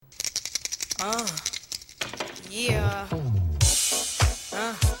Uh, yeah.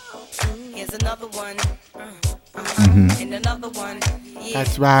 Here's another one. And another one. Yeah.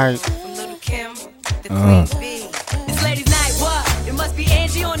 That's right. From Little Kim, the Queen Bee. It's ladies' night, what? It must be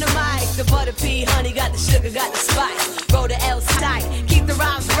Angie on the mic. The butter pea, honey, got the sugar, got the spice. Roll the L tight, keep the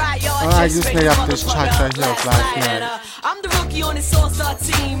rhymes right, y'all. I just made up this cha-cha heels last night. I'm the rookie on this all-star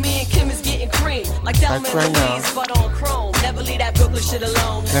team. Me and Kim is getting cream. Like Thelma That's right and now. Louise, but on chrome. Never leave that Brooklyn shit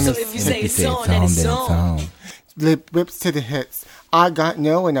alone. Let So me if you see. say it's on, then it's on. Lip whips to the hits. I got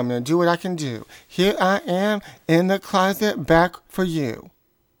no, and I'm gonna do what I can do. Here I am in the closet, back for you.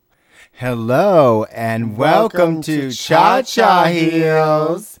 Hello and welcome to Cha Cha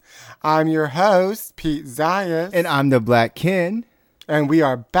Heels. I'm your host, Pete Zayas, And I'm the Black Ken, and we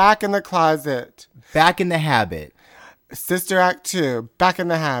are back in the closet. back in the habit. Sister Act 2, back in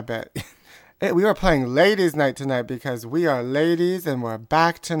the habit. We are playing Ladies' Night tonight because we are ladies and we're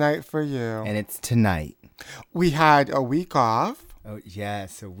back tonight for you. And it's tonight. We had a week off. Oh,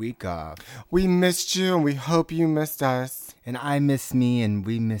 yes, a week off. We missed you and we hope you missed us. And I miss me and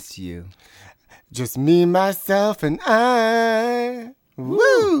we miss you. Just me, myself, and I.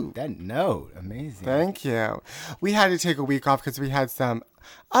 Woo! That note, amazing. Thank you. We had to take a week off because we had some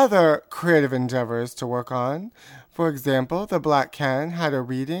other creative endeavors to work on. For example, the Black Ken had a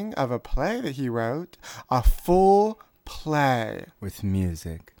reading of a play that he wrote, a full play. With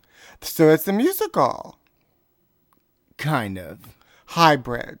music. So it's a musical. Kind of.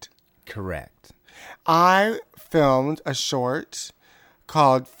 Hybrid. Correct. I filmed a short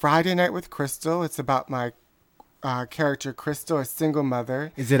called Friday Night with Crystal. It's about my character Crystal, a single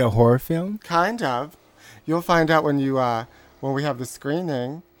mother. Is it a horror film? Kind of. You'll find out when we have the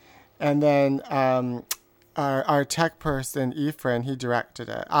screening. And then our tech person, Ephraim, he directed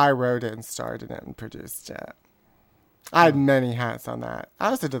it. I wrote it and starred in it and produced it. I had many hats on that. I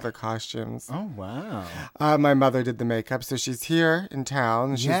also did the costumes. Oh, wow. My mother did the makeup, so she's here in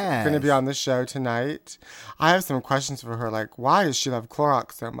town. She's going to be on the show tonight. I have some questions for her, like, why does she love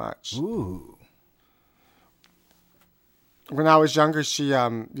Clorox so much? Ooh. When I was younger, she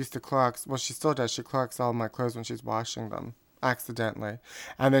used to Clorox. Well, she still does. She Clorox all my clothes when she's washing them, accidentally.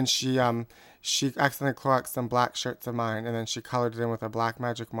 And then she accidentally Cloroxed some black shirts of mine, and then she colored it in with a black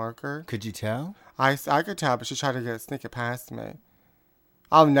magic marker. Could you tell? I could tell, but she tried to sneak it past me.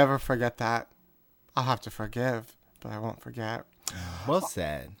 I'll never forget that. I'll have to forgive, but I won't forget. Well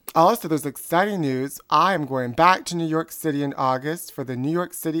said. Also, there's exciting news. I am going back to New York City in August for the New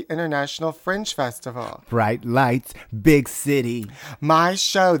York City International Fringe Festival. Bright lights, big city. My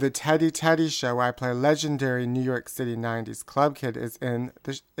show, The Teddy Teddy Show, where I play legendary New York City 90s club kid, is in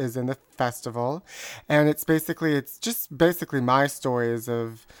the festival. And it's just basically my stories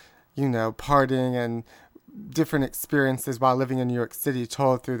of, partying and different experiences while living in New York City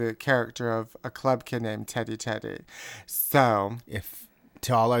told through the character of a club kid named Teddy Teddy. So,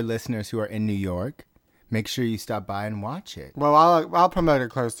 To all our listeners who are in New York, make sure you stop by and watch it. well, I'll promote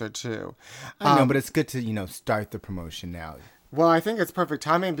it closer too. I know, but it's good to, start the promotion now. Well, I think it's perfect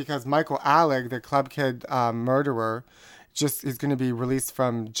timing because Michael Alec, the club kid murderer, is going to be released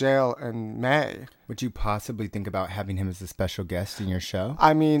from jail in May. Would you possibly think about having him as a special guest in your show?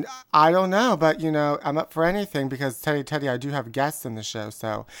 I mean, I don't know, but, I'm up for anything because Teddy, I do have guests in the show.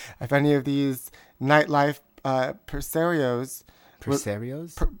 So if any of these nightlife personalities,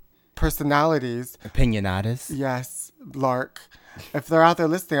 Opinionadas. yes, Lark, if they're out there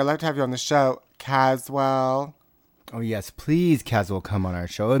listening, I'd love to have you on the show. Caswell. Oh, yes. Please, Caswell, come on our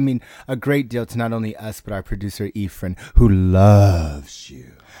show. I mean, a great deal to not only us, but our producer, Ephraim, who loves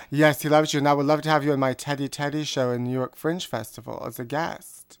you. Yes, he loves you. And I would love to have you on my Teddy Teddy show in New York Fringe Festival as a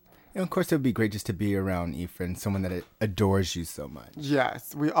guest. And, of course, it would be great just to be around Ephraim, someone that adores you so much.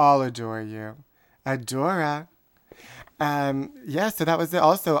 Yes, we all adore you. Adora. So that was it.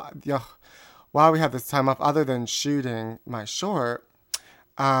 Also, while we have this time off, other than shooting my short,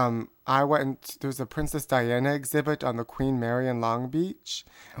 there's a Princess Diana exhibit on the Queen Mary in Long Beach,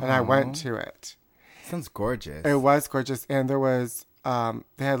 and I went to it. Sounds gorgeous. It was gorgeous, and there was,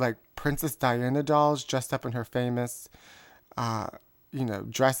 they had like Princess Diana dolls dressed up in her famous,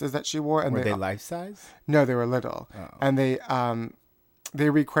 dresses that she wore. And Were they life-size? No, they were little. Oh. And they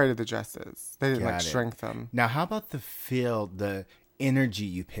recreated the dresses. They didn't shrink them. Now, how about the energy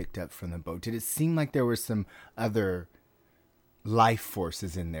you picked up from the boat? Did it seem like there were some other life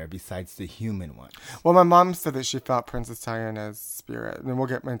forces in there besides the human ones? Well, my mom said that she felt Princess Diana's spirit, and we'll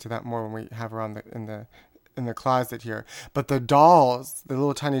get into that more when we have her on in the closet here. But the dolls, the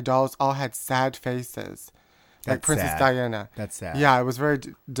little tiny dolls, all had sad faces, like That's Princess sad. Diana. That's sad. Yeah, it was very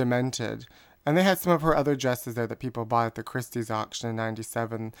demented. And they had some of her other dresses there that people bought at the Christie's auction in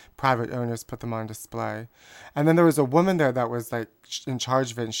 97. Private owners put them on display. And then there was a woman there that was like in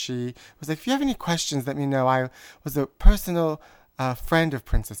charge of it. And she was like, if you have any questions, let me know. I was a personal friend of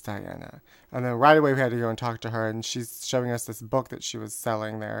Princess Diana. And then right away we had to go and talk to her. And she's showing us this book that she was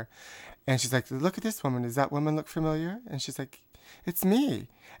selling there. And she's like, look at this woman. Does that woman look familiar? And she's like, it's me.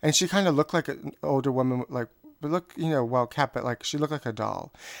 And she kind of looked like an older woman, like, but look, well kept, but like she looked like a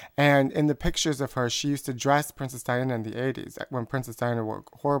doll. And in the pictures of her, she used to dress Princess Diana in the 80s, when Princess Diana wore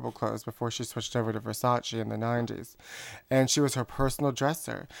horrible clothes before she switched over to Versace in the 90s. And she was her personal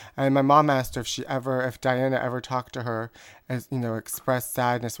dresser. And my mom asked her if Diana ever talked to her, as expressed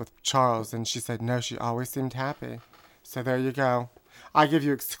sadness with Charles, and she said no, she always seemed happy. So there you go. I give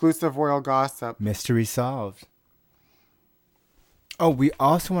you exclusive royal gossip. Mystery solved. Oh, we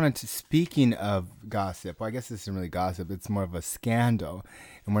also wanted to, speaking of gossip, well, I guess this isn't really gossip, it's more of a scandal,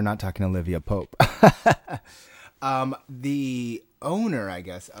 and we're not talking Olivia Pope. The owner, I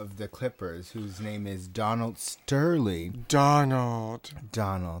guess, of the Clippers, whose name is Donald Sterling. Donald.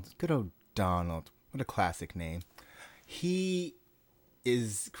 Good old Donald. What a classic name. He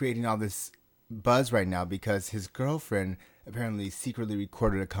is creating all this buzz right now because his girlfriend apparently secretly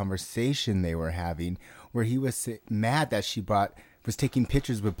recorded a conversation they were having where he was mad that she was taking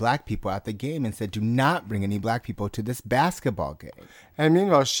pictures with black people at the game and said, do not bring any black people to this basketball game. And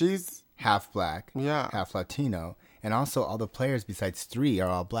meanwhile, she's half black, yeah, half Latino. And also all the players besides 3 are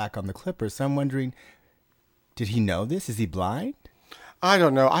all black on the Clippers. So I'm wondering, did he know this? Is he blind? I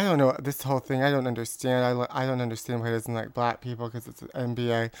don't know this whole thing. I don't understand. I don't understand why he doesn't like black people because it's an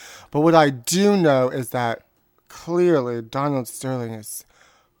NBA. But what I do know is that clearly Donald Sterling is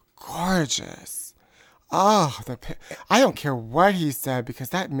gorgeous. Oh, I don't care what he said because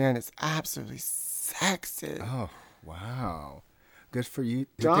that man is absolutely sexy. Oh, wow. Good for you.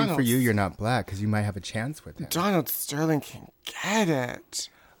 Good thing for you you're not black because you might have a chance with him. Donald Sterling can get it.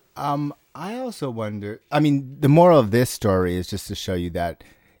 I also wonder, the moral of this story is just to show you that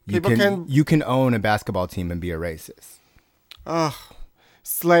you can own a basketball team and be a racist. Ugh.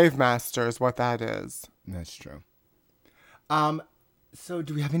 Slave master is what that is. That's true. So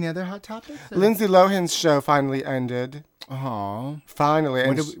do we have any other hot topics? Lindsay Lohan's show finally ended. Oh, finally.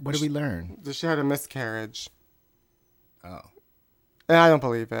 What did we learn? She had a miscarriage. Oh. And I don't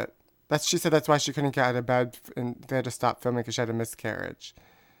believe it. She said that's why she couldn't get out of bed and they had to stop filming because she had a miscarriage.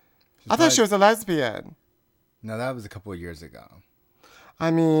 I thought she was a lesbian. No, that was a couple of years ago.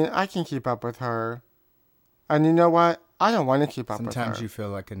 I can keep up with her. And you know what? I don't want to keep up with her. Sometimes you feel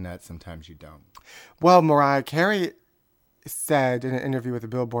like a nut, sometimes you don't. Well, Mariah Carey said in an interview with the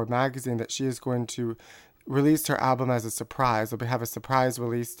Billboard magazine that she is going to release her album as a surprise. It'll have a surprise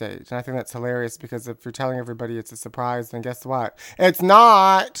release date. And I think that's hilarious because if you're telling everybody it's a surprise, then guess what? It's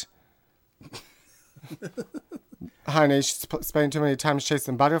not! Honey, she's spending too many times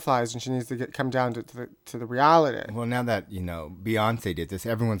chasing butterflies and she needs to come down to the reality. Well, now that, Beyonce did this,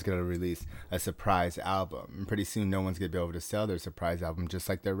 everyone's going to release a surprise album. And pretty soon no one's going to be able to sell their surprise album just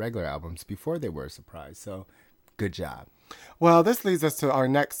like their regular albums before they were a surprise. So, good job. Well, this leads us to our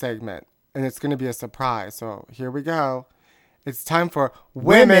next segment, and it's going to be a surprise. So here we go. It's time for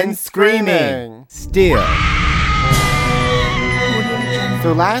Women Screaming. Still.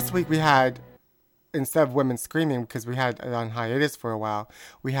 So last week we had, instead of Women Screaming, because we had it on hiatus for a while,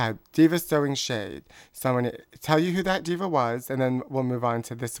 we had Divas Throwing Shade. So I'm going to tell you who that diva was, and then we'll move on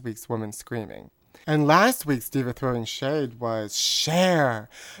to this week's Women Screaming. And last week's Diva Throwing Shade was Cher.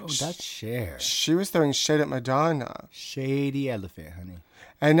 Oh, that's Cher. She was throwing shade at Madonna. Shady elephant, honey.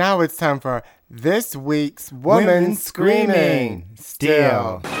 And now it's time for this week's Woman Screaming.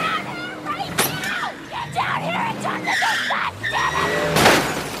 Still. Get down here and talk to me, goddammit!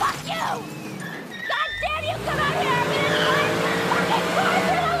 Fuck you! Goddamn you, come out here! I'm in my fucking car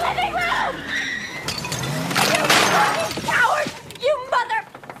to the living room! You fucking coward! You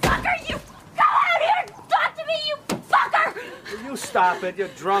motherfucker! You go out here and talk to me, you fucker! You stop it. You're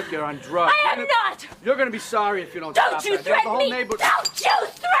drunk. You're on drugs. I am not! You're gonna be sorry if you don't stop Don't you that. threaten me! Don't you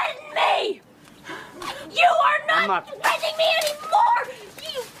threaten me! You are not threatening me anymore!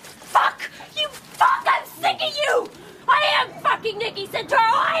 You fuck! You fuck! I'm sick of you! I am fucking Nikki Santoro!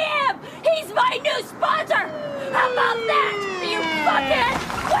 I am! He's my new sponsor! How about that? You fuckhead!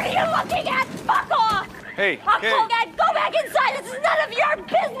 What are you looking at? Fuck off! Hey, Go back inside! This is none of your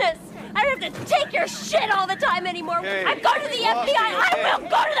business! I don't have to take your shit all the time anymore. Hey, I'm going to the FBI. I will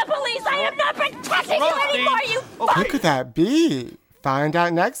go to the police. I am not protecting you anymore, you fuck! Who could that be? Find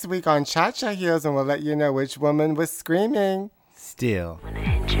out next week on Cha-Cha Heels and we'll let you know which woman was screaming. Still. Wanna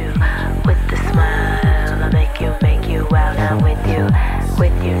hit you with the smile. I'll make you wow. Now with you,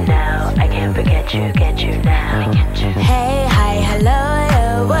 with you now. I can't forget you, get you now. Hey, hi, hello,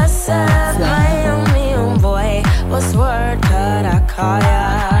 yo, what's up? My own boy, what's word? Could I call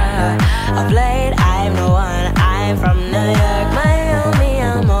ya? Of late, I'm the one. I'm from New York. My own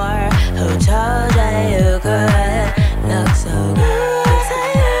amor, who told ya you could look so good? Say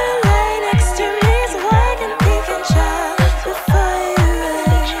you're right next to me, so I can think and shout before you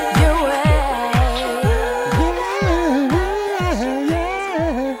reach your way.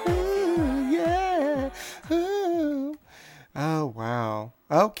 Oh, wow.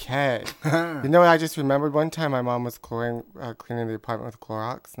 Okay. You know what? I just remembered one time my mom was cleaning the apartment with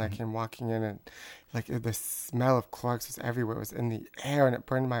Clorox, and I came walking in, and like the smell of Clorox was everywhere. It was in the air, and it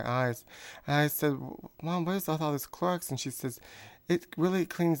burned my eyes. And I said, Mom, what is all this Clorox? And she says, it really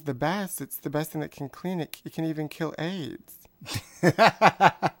cleans the best. It's the best thing that can clean it. It can even kill AIDS.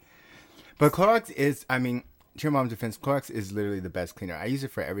 But Clorox is, I mean, to your mom's defense, Clorox is literally the best cleaner. I use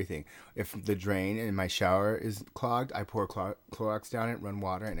it for everything. If the drain in my shower is clogged, I pour Clorox down it, run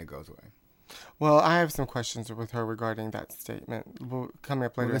water, and it goes away. Well, I have some questions with her regarding that statement. We'll come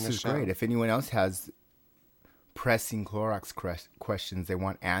up later in the show. This is great. If anyone else has pressing Clorox questions they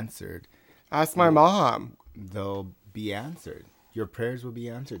want answered, ask my mom. They'll be answered. Your prayers will be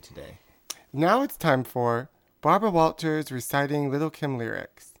answered today. Now it's time for Barbara Walters reciting Little Kim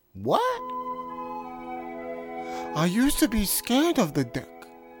lyrics. What? I used to be scared of the dick.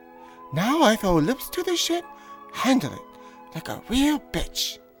 Now I throw lips to the shit, handle it like a real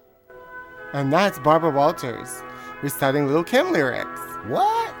bitch. And that's Barbara Walters reciting Little Kim lyrics.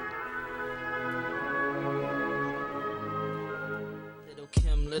 What?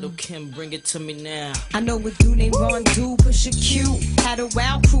 Little Kim, bring it to me now. I know a dude named Ron Do, Pusha Q. Had a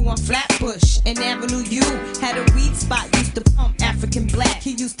wild crew on Flatbush and Avenue U. Had a weed spot, used to pump African black.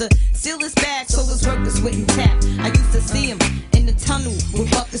 He used to steal his bag so his workers wouldn't tap. I used to see him in the tunnel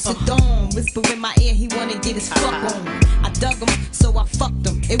with buckets of dawn. Whisper in my ear, he wanna get his fuck on. I dug him, so I fucked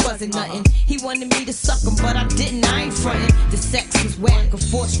him. It wasn't nothing. He wanted me to suck him, but I didn't. I ain't frontin'. The sex was whack, a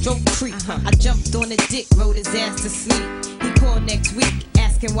 4-stroke creep. I jumped on the dick, rode his ass to sleep. He called next week,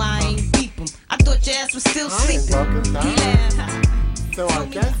 asking why I ain't beep him. I thought your ass was still sleeping. Welcome back. He laughed. So our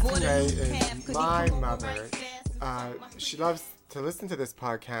guest today is my mother. She loves to listen to this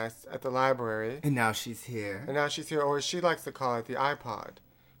podcast at the library. And now she's here. Or she likes to call it the iPod.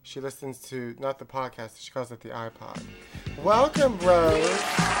 She listens to, not the podcast, she calls it the iPod. Welcome, Rose.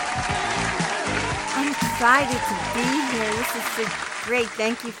 I'm excited to be here. This is so great.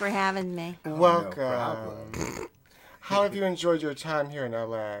 Thank you for having me. Welcome. No problem. How have you enjoyed your time here in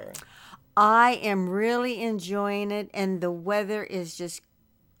LA? I am really enjoying it, and the weather is just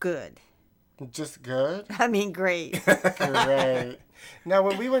good. Just good? I mean, great. Great. Now,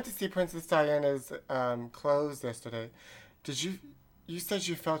 when we went to see Princess Diana's clothes yesterday, you said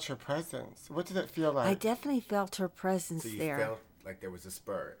you felt her presence. What did it feel like? I definitely felt her presence So you there. felt like there was a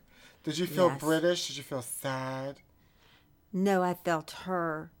spur. Did you feel Yes. British? Did you feel sad? No, I felt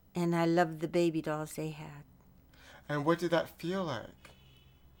her, and I loved the baby dolls they had. And what did that feel like?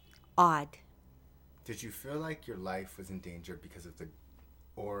 Odd. Did you feel like your life was in danger because of the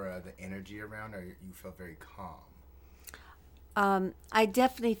aura, the energy around, or you felt very calm? I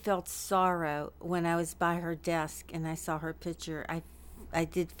definitely felt sorrow when I was by her desk and I saw her picture. I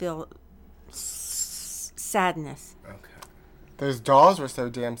did feel sadness. Okay. Those dolls were so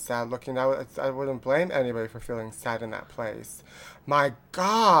damn sad looking. I wouldn't blame anybody for feeling sad in that place. My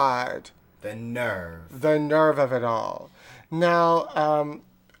God. The nerve. The nerve of it all. Now,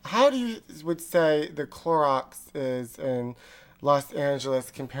 how do you would say the Clorox is in Los Angeles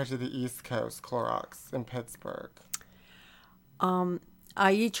compared to the East Coast Clorox in Pittsburgh?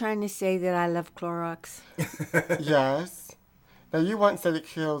 Are you trying to say that I love Clorox? Yes. Now, you once said it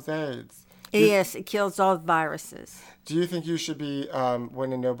kills AIDS. Yes, it kills all viruses. Do you think you should be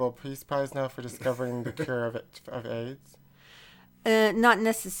win a Nobel Peace Prize now for discovering the cure of AIDS? Not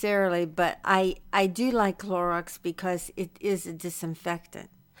necessarily, but I do like Clorox because it is a disinfectant.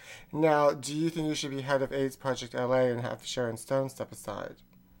 Now, do you think you should be head of AIDS Project LA and have Sharon Stone step aside?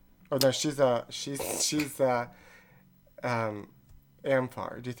 Oh no, she's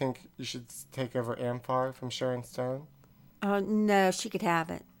AMFAR. Do you think you should take over AMFAR from Sharon Stone? No, she could have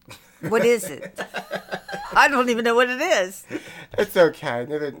it. What is it? I don't even know what it is. It's okay.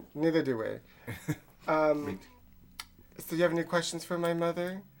 Neither do we. So, do you have any questions for my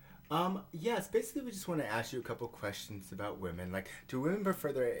mother? Yes, basically we just want to ask you a couple questions about women. Like, do women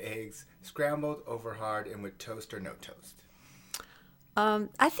prefer their eggs scrambled, over hard, and with toast or no toast?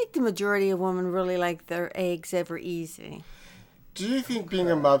 I think the majority of women really like their eggs over easy. Do you think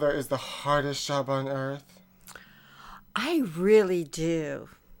being a mother is the hardest job on earth? I really do.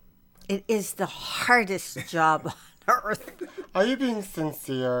 It is the hardest job on earth. Are you being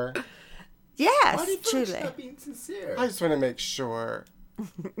sincere? Yes, Why do you feel like she's truly. not being sincere? I just want to make sure.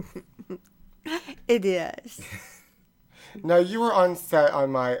 It is. Now, you were on set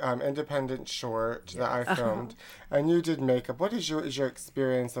on my independent short that I filmed, and you did makeup. What is your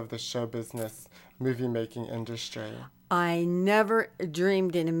experience of the show business movie making industry? I never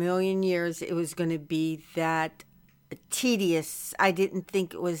dreamed in a million years it was going to be that tedious. I didn't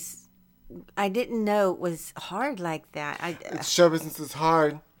know it was hard like that. Show business is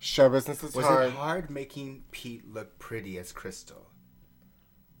hard. Show business is Was hard. it hard making Pete look pretty as Crystal?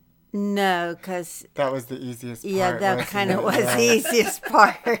 No, because, That was the easiest part. yeah, that wasn't kind of it? was Yeah. the easiest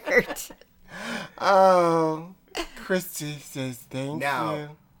part. Oh, Christy says thank Now, you.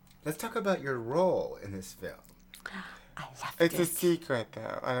 let's talk about your role in this film. I loved It's a it. secret,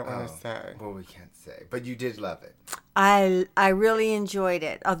 though. I don't want to say. Well, we can't say, but you did love it. I really enjoyed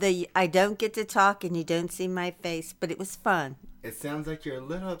it. Although I don't get to talk and you don't see my face, but it was fun. It sounds like you're a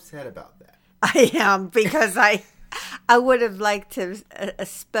little upset about that. I am, because I would have liked to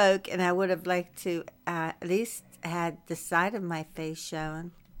spoke, and I would have liked to at least had the side of my face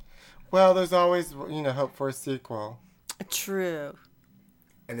shown. Well, there's always, hope for a sequel. True.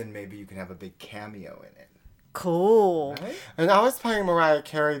 And then maybe you can have a big cameo in it. Cool. Right? And I was playing Mariah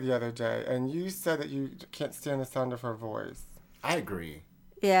Carey the other day, and you said that you can't stand the sound of her voice. I agree.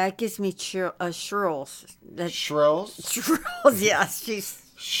 Yeah, it gives me shrills. Shrills? Shrills, yeah. She's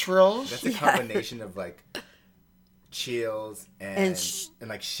Shrills? That's a combination of like chills and And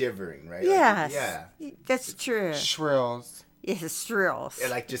like shivering, right? yes. Like, That's true. Shrills. Yes, shrills. It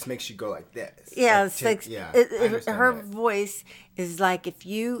like just makes you go like this. Yeah, Like, it's like yeah, I understand her that. voice is like if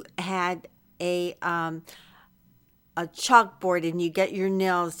you had a chalkboard and you get your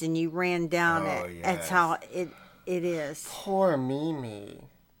nails and you ran down Oh, it. That's yes. how it is. Poor Mimi.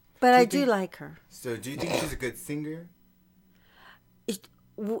 But I you do think- like her. So, do you think she's a good singer?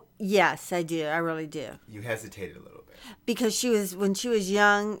 Yes, I do. I really do. You hesitated a little bit. Because when she was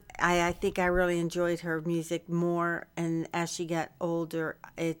young, I think I really enjoyed her music more, and as she got older,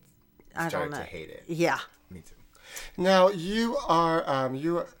 I don't Started know. to hate it. Yeah. Me too. Now, you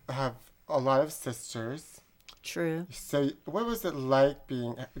have a lot of sisters. True. So, what was it like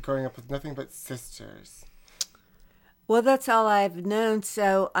growing up with nothing but sisters? Well, that's all I've known,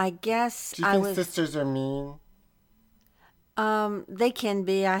 so I guess Do you I think was. sisters are mean? They can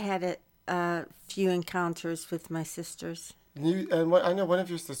be. I had a few encounters with my sisters. I know one of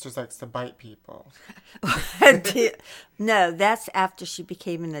your sisters likes to bite people. No, that's after she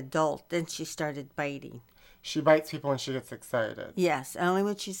became an adult. Then she started biting. She bites people when she gets excited. Yes, only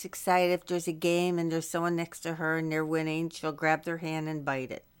when she's excited. If there's a game and there's someone next to her and they're winning, she'll grab their hand and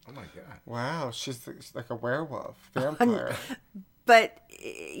bite it. Oh my god. Wow, she's like a werewolf, vampire. But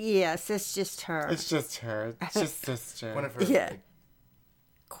yes, it's just her. It's just her. It's just sister. One of her Yeah. like,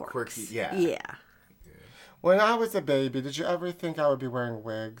 Quirks. quirky. Yeah. Yeah. When I was a baby, did you ever think I would be wearing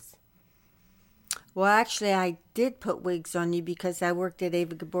wigs? Well, actually, I did put wigs on you because I worked at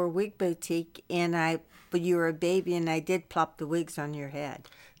Ava Gabor Wig Boutique, but you were a baby, and I did plop the wigs on your head.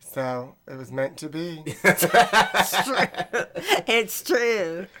 So it was meant to be. It's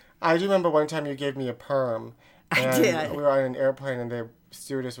true. I do remember one time you gave me a perm. And did. we were on an airplane, and the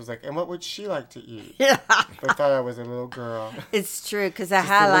stewardess was like, "And what would she like to eat?" Yeah. They thought I was a little girl. It's true because I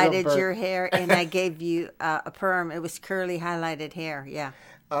Just a little highlighted bird. your hair and I gave you a perm. It was curly highlighted hair. Yeah.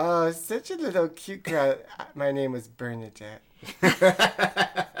 Oh, such a little cute girl. My name was Bernadette.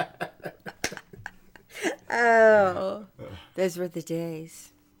 Oh, those were the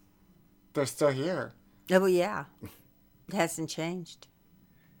days. They're still here. Oh, well, yeah. It hasn't changed.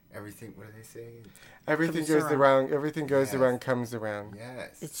 Everything. What do they say? Everything Comes goes around. around. Everything goes Yes. around, comes around.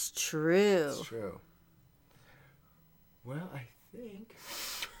 Yes. It's true. It's true. Well, I think.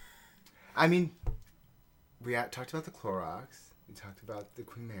 I mean, we talked about the Clorox. We talked about the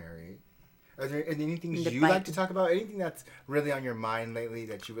Queen Mary. Are there anything The you like bite. to talk about? Anything that's really on your mind lately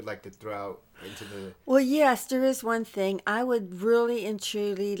that you would like to throw out into the? Well, yes, there is one thing. I would really and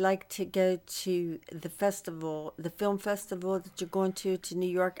truly like to go to the festival, the film festival that you're going to New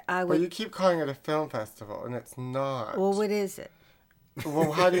York. I But would. you keep calling it a film festival, and it's not. Well, what is it?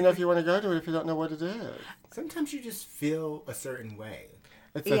 Well, how do you know if you want to go to it if you don't know what it is? Sometimes you just feel a certain way.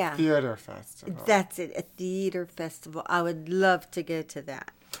 It's Yeah. a theater festival. That's it, a theater festival. I would love to go to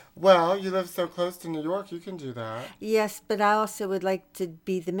that. Well, you live so close to New York, you can do that. Yes, but I also would like to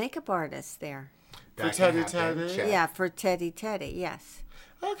be the makeup artist there. For That Teddy can happen. Teddy? Check. Yeah, for Teddy Teddy, yes.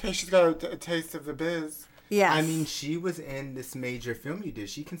 Okay, she's got a taste of the biz. Yes. I mean, she was in this major film you did.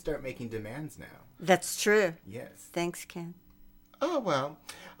 She can start making demands now. That's true. Yes. Thanks, Ken. Oh, well.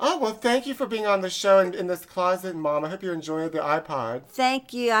 Oh, well, thank you for being on the show in this closet, Mom. I hope you enjoyed the iPod.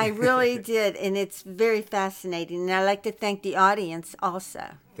 Thank you. I really did. And it's very fascinating. And I'd like to thank the audience also.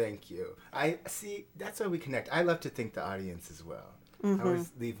 Thank you. I see. That's why we connect. I love to thank the audience as well. I always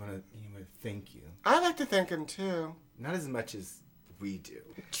leave on a thank you. I like to thank him, too. Not as much as we do.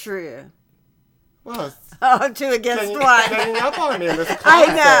 True. Well, it's Two against one. ganging up on me in this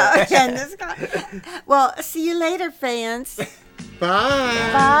closet. I know. Well, see you later, fans.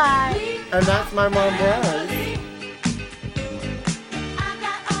 Bye. Bye. And that's my mom, Bryce. I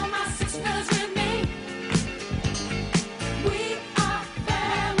got all my sisters with me. We are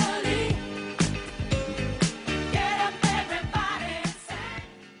family. Get up, everybody, and sing.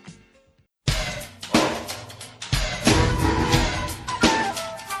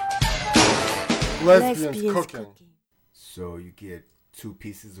 Lesbians cooking. So you get 2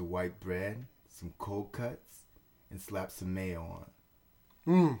 pieces of white bread, some cold cuts, and slap some mayo on.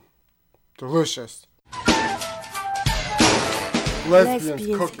 Delicious.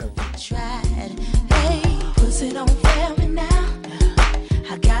 Lesbians cooking. Tried, hey, pussy don't fail me now.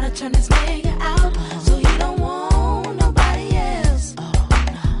 I gotta turn this nigga out, so he don't want nobody else.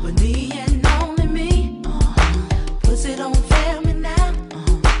 But me and only me. Pussy don't fail me now.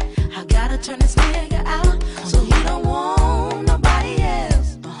 I gotta turn this nigga out, so he don't want nobody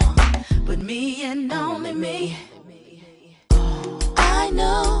else. But me and only me. I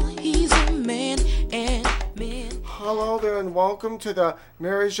know he's a man and men. Hello there and welcome to the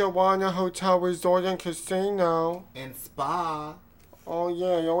Mary Joanna Hotel Resort and Casino. And spa. Oh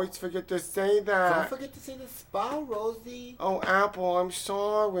yeah, you always forget to say that. Don't forget to say the spa, Rosie. Oh, Apple, I'm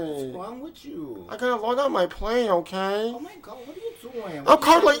sorry. What's wrong with you? I got a lot on my plate, okay? Oh my God, what are you doing? Oh,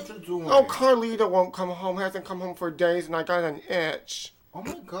 What are you doing? Carlita won't come home, hasn't come home for days, and I got an itch. Oh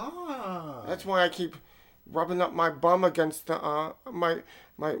my God. That's why I keep rubbing up my bum against the, my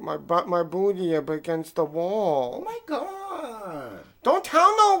booty up against the wall. Oh my God. Don't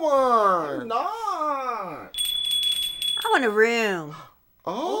tell no one! I'm not. I want a room.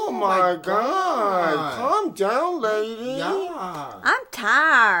 Oh my God. Calm down, lady. Yeah. I'm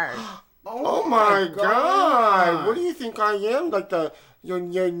tired. Oh my God. What do you think I am? Like your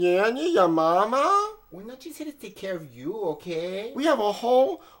nanny, your mama? We're not just here to take care of you, okay? We have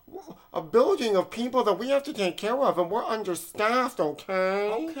a building of people that we have to take care of, and we're understaffed,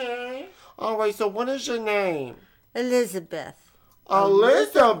 okay? Okay. All right, so what is your name? Elizabeth.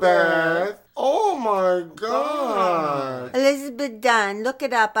 Elizabeth? Oh my God. Elizabeth Dunn. Look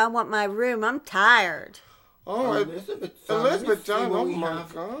it up. I want my room. I'm tired. Oh, Elizabeth Dunn. Oh my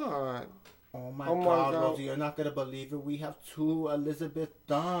God. God. Oh my God, God, Rosie, you're not gonna believe it. We have 2 Elizabeth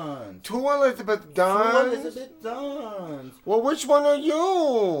Dunns. 2 Elizabeth Dunns? 2 Elizabeth Dunns. Well, which one are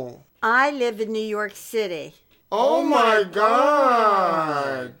you? I live in New York City. Oh my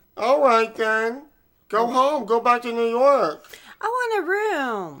God. All right then. Go home. Go back to New York. I want a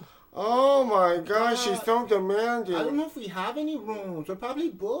room. Oh my gosh, she's so demanding. I don't know if we have any rooms. We're probably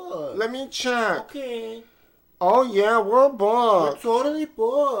booked. Let me check. Okay. Oh yeah, we're We're booked. totally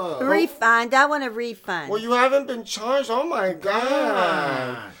booked. Refund. I want a refund. Well, you haven't been charged. Oh my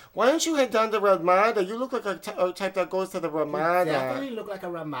God. Why don't you head down to Ramada? You look like a type that goes to the You Ramada. definitely look like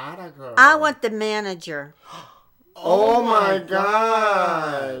a Ramada girl. I want the manager. Oh my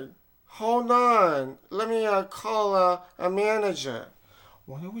God. Hold on. Let me call a manager.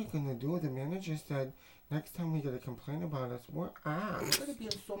 What are we going to do? The manager said next time we get a complaint about us, we're out. We're gonna be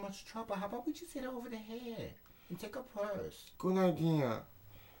in so much trouble. How about we just hit her over the head and take her purse? Good idea.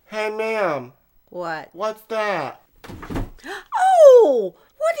 Hey, ma'am. What? What's that? Oh!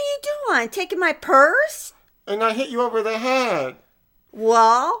 What are you doing? Taking my purse? And I hit you over the head.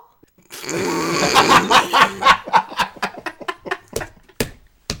 Well?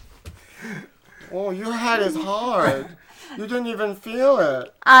 Oh, your head is hard. You didn't even feel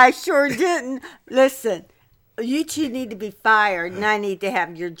it. I sure didn't. Listen, you two need to be fired, and I need to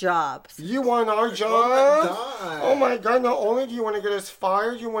have your jobs. You want our job? Oh my God. Oh my God, not only do you want to get us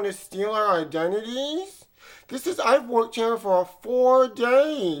fired, you want to steal our identities? I've worked here for 4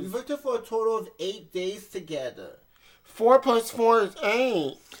 days. We've worked here for a total of 8 days together. 4 plus 4 is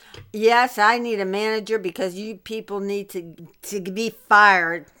 8. Yes, I need a manager because you people need to be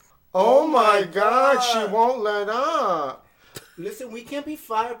fired. Oh my God, she won't let up. Listen, we can't be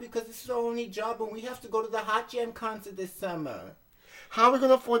fired because this is our only job and we have to go to the Hot Jam concert this summer. How are we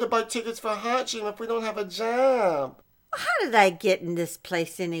going to afford to buy tickets for Hot Jam if we don't have a job? How did I get in this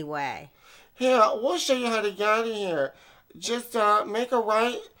place anyway? Here, we'll show you how to get out of here. Just make a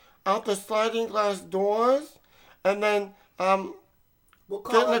right out the sliding glass doors, and then get in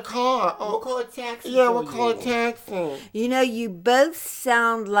the car. We'll call a taxi. Yeah, we'll call a taxi. You know, you both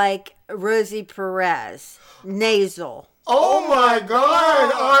sound like Rosie Perez. Nasal. Oh my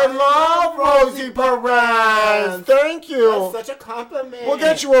God! I love Rosie Perez. Thank you. That's such a compliment. We'll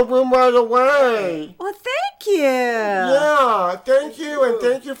get you a room right away. Well, thank you. Yeah, thank you, and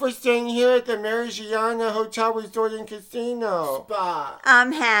thank you for staying here at the Marigiana Hotel Resort and Casino. Spa.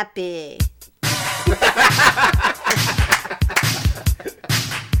 I'm happy.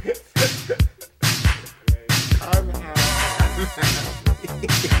 I'm happy.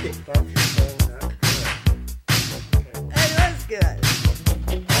 That was good.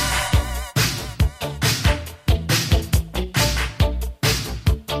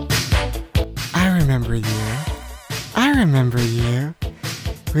 I remember you. I remember you.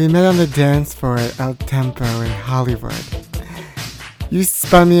 We met on the dance floor at El Tempo in Hollywood. You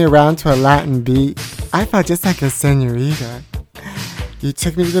spun me around to a Latin beat. I felt just like a senorita. You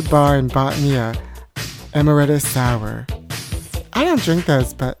took me to the bar and bought me a amaretto sour. I don't drink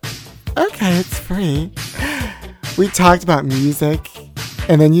those, but okay, it's free. We talked about music,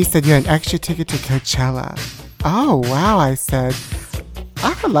 and then you said you had an extra ticket to Coachella. Oh, wow, I said.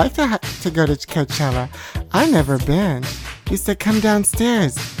 I would like to go to Coachella. I've never been. You said, come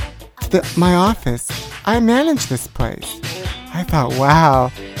downstairs to my office. I manage this place. I thought,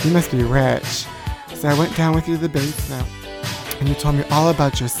 wow, you must be rich. So I went down with you to the basement, and you told me all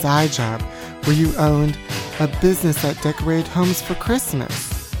about your side job, where you owned a business that decorated homes for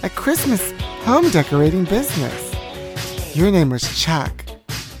Christmas. A Christmas home decorating business. Your name was Chuck,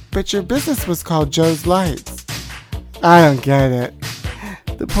 but your business was called Joe's Lights. I don't get it.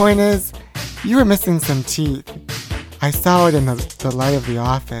 The point is, you were missing some teeth. I saw it in the light of the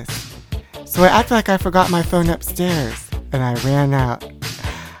office. So I acted like I forgot my phone upstairs, and I ran out.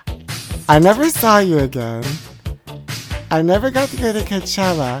 I never saw you again. I never got to go to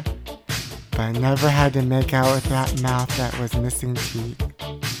Coachella, but I never had to make out with that mouth that was missing teeth.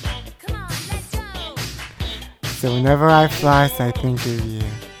 Come on, let's go. So whenever I floss, I think of you.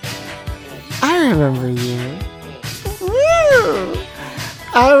 I remember you. Woo!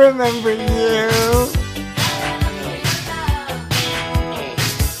 I remember you.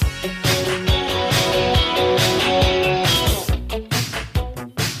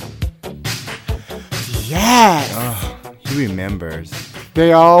 Yes! Oh, he remembers.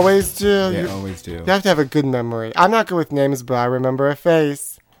 They always do. They always do. You have to have a good memory. I'm not good with names, but I remember a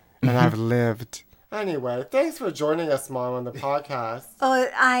face. And I've lived. Anyway, thanks for joining us, Mom, on the podcast. Oh,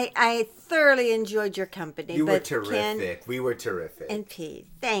 I thoroughly enjoyed your company. You were but terrific. Ken We were terrific. and Pete,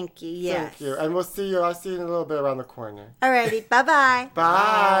 thank you. Yes. Thank you. And we'll see you. I'll see you in a little bit around the corner. Alrighty, bye-bye.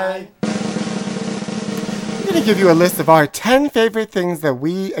 Bye. I'm going to give you a list of our 10 favorite things that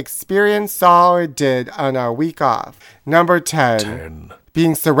we experienced, saw, or did on our week off. Number 10.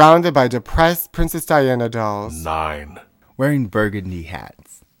 Being surrounded by depressed Princess Diana dolls. 9. Wearing burgundy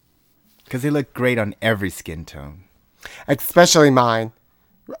hats. Because they look great on every skin tone. Especially mine.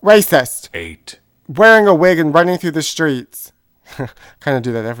 Racist. 8. Wearing a wig and running through the streets. Kind of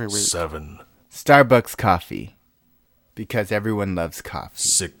do that every week. 7. Starbucks coffee. Because everyone loves coffee.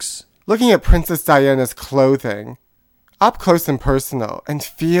 6. Looking at Princess Diana's clothing. Up close and personal. And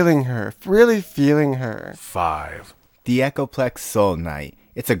feeling her. Really feeling her. 5. The Echoplex Soul Night.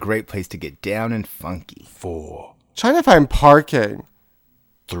 It's a great place to get down and funky. 4. Trying to find parking.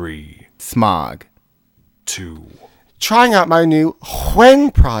 3. Smog. 2. Trying out my new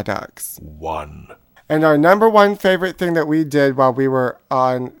Huen products. 1. And our number one favorite thing that we did while we were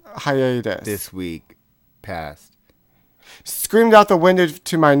on hiatus. This week past. Screamed out the window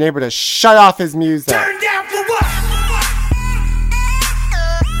to my neighbor to shut off his music. Turn down for what?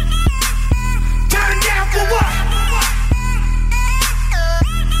 Turn down for what?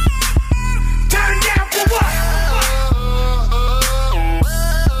 Turn down for what?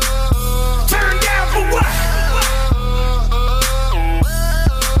 Turn down for what?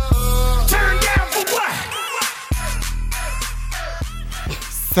 Turn down for what?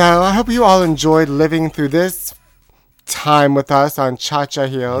 So I hope you all enjoyed living through this time with us on Cha-Cha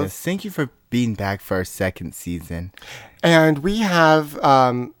Heels. Yes, thank you for being back for our second season. And we have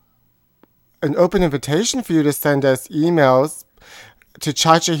an open invitation for you to send us emails to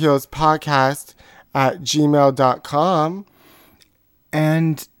chachaheelspodcast@gmail.com.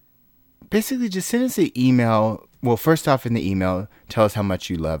 And basically just send us an email Well, first off, in the email, tell us how much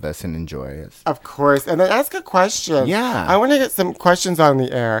you love us and enjoy us. Of course. And then ask a question. Yeah. I want to get some questions on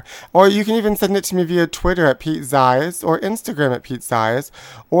the air. Or you can even send it to me via Twitter at Pete Zayas or Instagram at Pete Zayas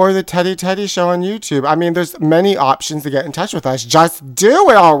or the Teddy Teddy Show on YouTube. I mean, there's many options to get in touch with us. Just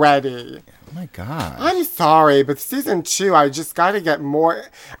do it already. Oh, my God. I'm sorry, but season 2, I just got to get more.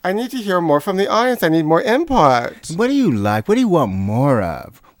 I need to hear more from the audience. I need more input. What do you like? What do you want more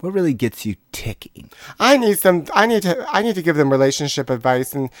of? What really gets you ticking? I need to give them relationship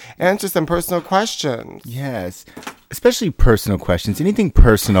advice and answer some personal questions. Yes. Especially personal questions. Anything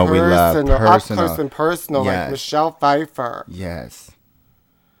personal we love. Personal. Up close and personal, Yes. like Michelle Pfeiffer. Yes.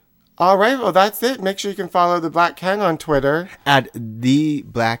 All right, well, that's it. Make sure you can follow the Black Ken on Twitter. At the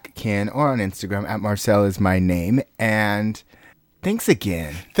Black Ken or on Instagram at Marcel is my name. And thanks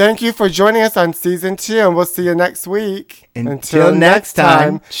again. Thank you for joining us on season 2, and we'll see you next week. Until next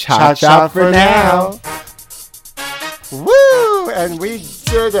time, cha-cha for now. Woo! And we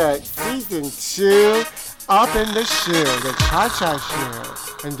did it. Season 2, Up in the Shoe, the cha-cha shoe.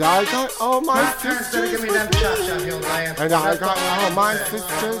 And I got all my sisters with me. And I got all my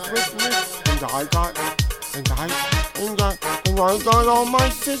sisters with me. And I got all my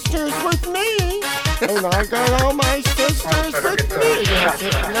sisters with me. And I got all my sisters with me.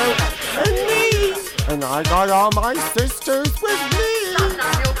 And me. And I got all my sisters with me.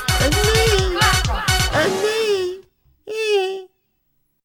 And me. And me.